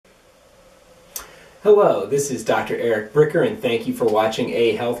Hello, this is Dr. Eric Bricker, and thank you for watching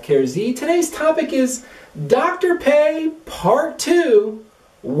A Healthcare Z. Today's topic is Doctor Pay Part 2,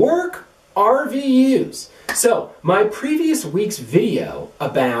 Work RVUs. So, my previous week's video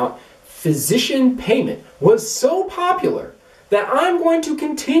about physician payment was so popular that I'm going to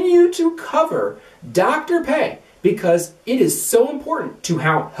continue to cover doctor pay because it is so important to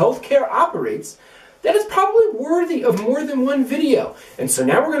how healthcare operates that it's probably worthy of more than one video. And so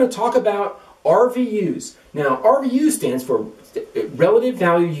now we're going to talk about RVUs. Now, RVU stands for Relative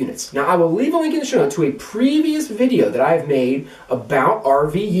Value Units. Now, I will leave a link in the show notes to a previous video that I have made about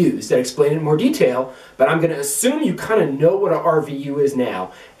RVUs that explain it in more detail, but I'm going to assume you kind of know what an RVU is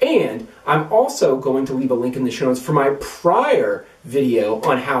now. And I'm also going to leave a link in the show notes for my prior video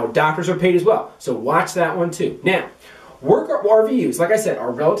on how doctors are paid as well. So watch that one too. Now, work RVUs, like I said, are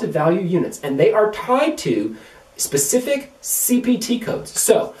Relative Value Units, and they are tied to specific CPT codes.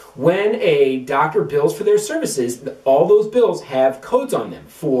 So when a doctor bills for their services, all those bills have codes on them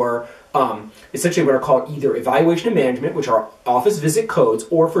for essentially what are called either evaluation and management, which are office visit codes,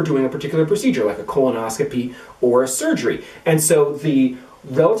 or for doing a particular procedure like a colonoscopy or a surgery. And so the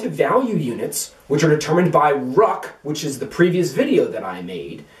relative value units, which are determined by RUC, which is the previous video that I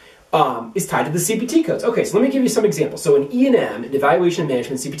made, is tied to the CPT codes. Okay, so let me give you some examples. So an E&M, an Evaluation and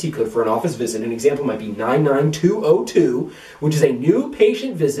Management CPT code for an office visit, an example might be 99202, which is a new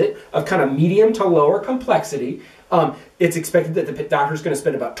patient visit of kind of medium to lower complexity. It's expected that the doctor is going to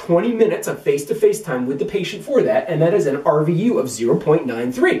spend about 20 minutes of face-to-face time with the patient for that, and that is an RVU of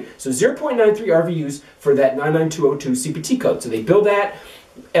 0.93. So 0.93 RVUs for that 99202 CPT code. So they bill that.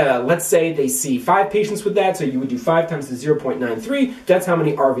 Let's say they see 5 patients with that, so you would do 5 times the 0.93. That's how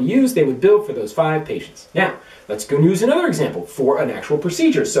many RVUs they would bill for those 5 patients. Now, let's go use another example for an actual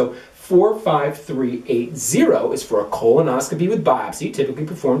procedure. So 45380 is for a colonoscopy with biopsy, typically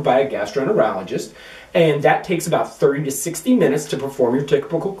performed by a gastroenterologist, and that takes about 30 to 60 minutes to perform your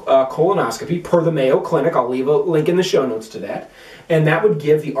typical colonoscopy per the Mayo Clinic. I'll leave a link in the show notes to that. And that would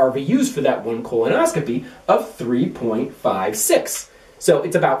give the RVUs for that one colonoscopy of 3.56. So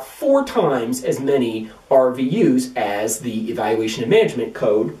it's about 4 times as many RVUs as the Evaluation and Management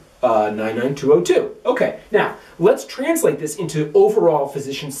Code 99202. Okay, now let's translate this into overall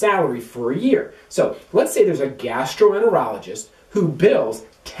physician salary for a year. So let's say there's a gastroenterologist who bills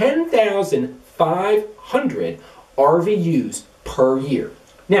 10,500 RVUs per year.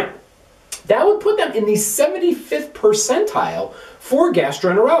 Now, that would put them in the 75th percentile for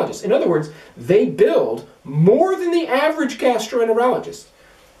gastroenterologists. In other words, they billed more than the average gastroenterologist.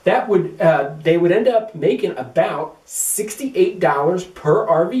 That would they would end up making about $68 per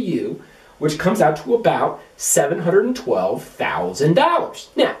RVU, which comes out to about $712,000.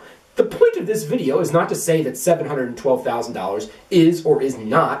 Now, the point of this video is not to say that $712,000 is or is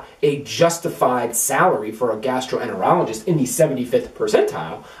not a justified salary for a gastroenterologist in the 75th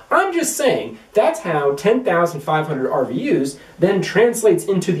percentile. I'm just saying that's how 10,500 RVUs then translates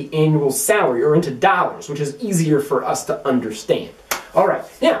into the annual salary, or into dollars, which is easier for us to understand. All right,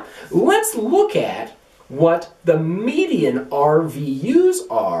 now let's look at what the median RVUs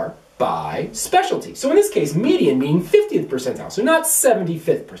are by specialty. So in this case, median meaning 50th percentile, so not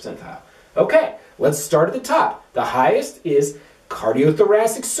 75th percentile. Okay, let's start at the top. The highest is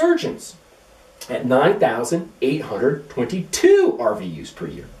Cardiothoracic Surgeons at 9,822 RVUs per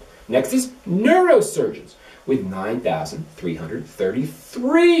year. Next is Neurosurgeons with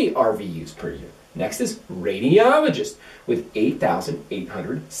 9,333 RVUs per year. Next is Radiologists with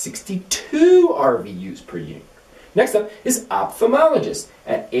 8,862 RVUs per year. Next up is Ophthalmologists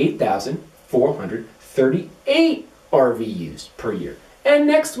at 8,438 RVUs per year. And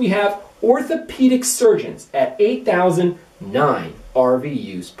next we have Orthopedic Surgeons at 8,009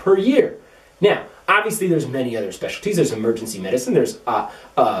 RVUs per year. Now, obviously there's many other specialties. There's emergency medicine, there's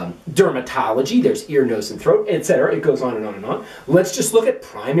dermatology, there's ear, nose, and throat, etc. It goes on and on and on. Let's just look at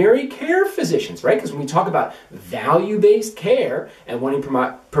primary care physicians, right? Because when we talk about value-based care and wanting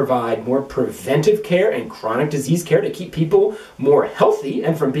to provide more preventive care and chronic disease care to keep people more healthy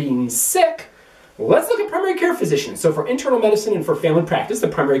and from being sick, let's look at primary care physicians. So for internal medicine and for family practice, the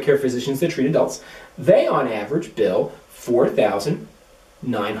primary care physicians that treat adults, they on average bill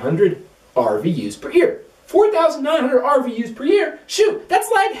 4,900 RVUs per year. 4,900 RVUs per year? Shoot,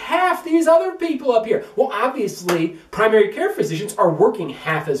 that's like half these other people up here. Well, obviously, primary care physicians are working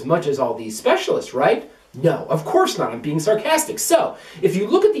half as much as all these specialists, right? No, of course not. I'm being sarcastic. So, if you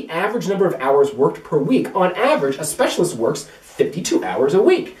look at the average number of hours worked per week, on average, a specialist works 52 hours a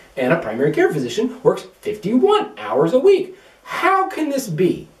week, and a primary care physician works 51 hours a week. How can this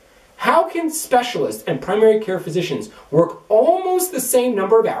be? How can specialists and primary care physicians work almost the same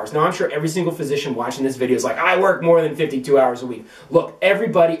number of hours? Now, I'm sure every single physician watching this video is like, I work more than 52 hours a week. Look,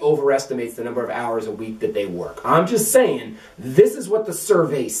 everybody overestimates the number of hours a week that they work. I'm just saying, this is what the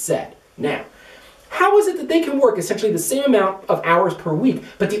survey said. Now, how is it that they can work essentially the same amount of hours per week,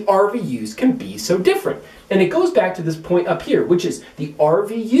 but the RVUs can be so different? And it goes back to this point up here, which is the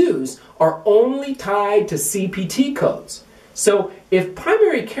RVUs are only tied to CPT codes. So if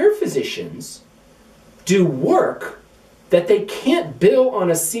primary care physicians do work that they can't bill on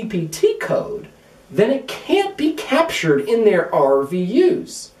a CPT code, then it can't be captured in their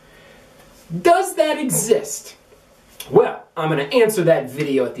RVUs. Does that exist? Well, I'm going to answer that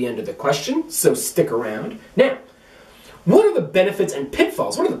video at the end of the question, so stick around. Now, what are the benefits and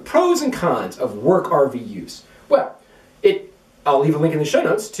pitfalls? What are the pros and cons of work RVUs? Well, I'll leave a link in the show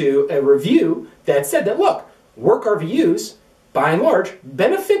notes to a review that said that, look, work RVUs, by and large,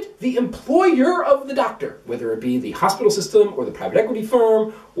 benefit the employer of the doctor, whether it be the hospital system or the private equity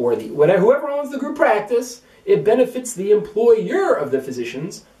firm or whoever owns the group practice. It benefits the employer of the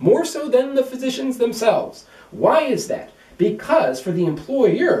physicians more so than the physicians themselves. Why is that? Because for the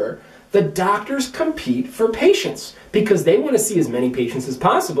employer, the doctors compete for patients because they want to see as many patients as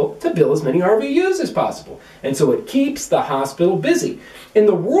possible to bill as many RVUs as possible. And so it keeps the hospital busy. In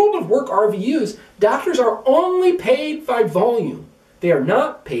the world of work RVUs, doctors are only paid by volume. They are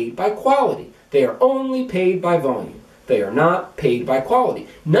not paid by quality. They are only paid by volume. They are not paid by quality.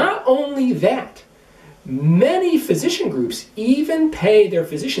 Not only that, many physician groups even pay their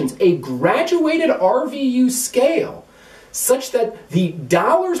physicians a graduated RVU scale such that the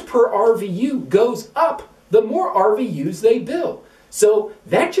dollars per RVU goes up the more RVUs they bill. So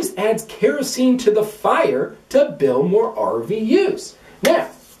that just adds kerosene to the fire to bill more RVUs. Now,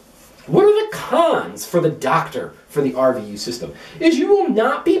 what are the cons for the doctor for the RVU system? Is you will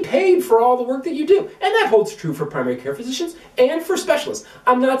not be paid for all the work that you do. And that holds true for primary care physicians and for specialists.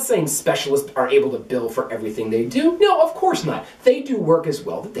 I'm not saying specialists are able to bill for everything they do. No, of course not. They do work as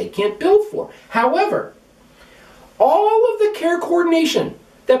well that they can't bill for. However, all of the care coordination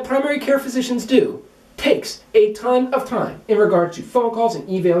that primary care physicians do takes a ton of time in regard to phone calls and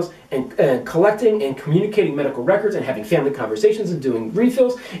emails and collecting and communicating medical records and having family conversations and doing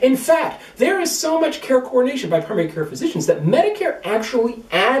refills. In fact, there is so much care coordination by primary care physicians that Medicare actually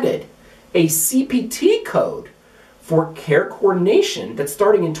added a CPT code for care coordination that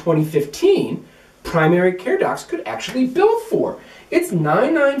starting in 2015, primary care docs could actually bill for. It's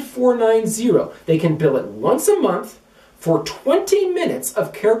 99490. They can bill it once a month for 20 minutes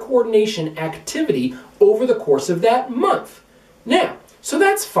of care coordination activity over the course of that month. Now, so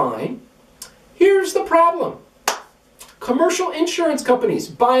that's fine. Here's the problem. Commercial insurance companies,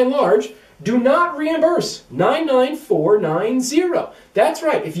 by and large, do not reimburse 99490. That's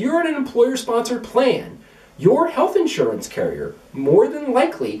right. If you're in an employer-sponsored plan, your health insurance carrier more than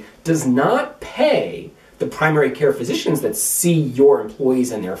likely does not pay the primary care physicians that see your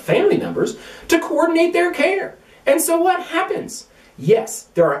employees and their family members to coordinate their care. And so what happens? Yes,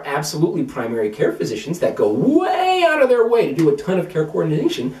 there are absolutely primary care physicians that go way out of their way to do a ton of care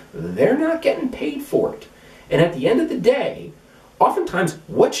coordination. They're not getting paid for it. And at the end of the day, oftentimes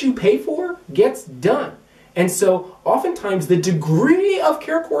what you pay for gets done. And so oftentimes the degree of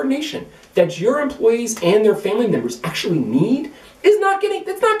care coordination that your employees and their family members actually need is not getting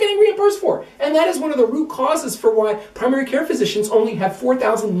reimbursed for. And that is one of the root causes for why primary care physicians only have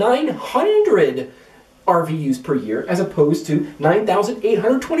 4,900 RVUs per year as opposed to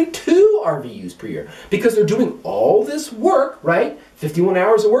 9,822 RVUs per year. Because they're doing all this work, right? 51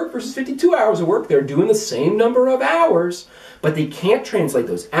 hours of work versus 52 hours of work. They're doing the same number of hours, but they can't translate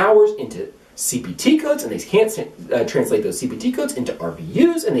those hours into CPT codes, and they can't translate those CPT codes into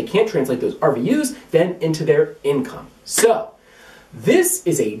RVUs, and they can't translate those RVUs then into their income. So, this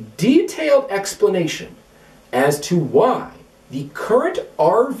is a detailed explanation as to why the current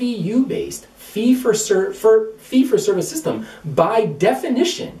RVU-based fee-for-service system, by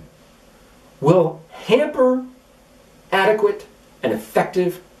definition, will hamper adequate and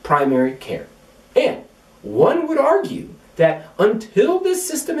effective primary care. And one would argue that until this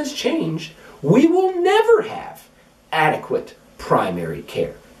system is changed, we will never have adequate primary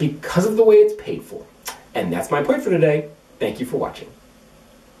care because of the way it's paid for. And that's my point for today. Thank you for watching.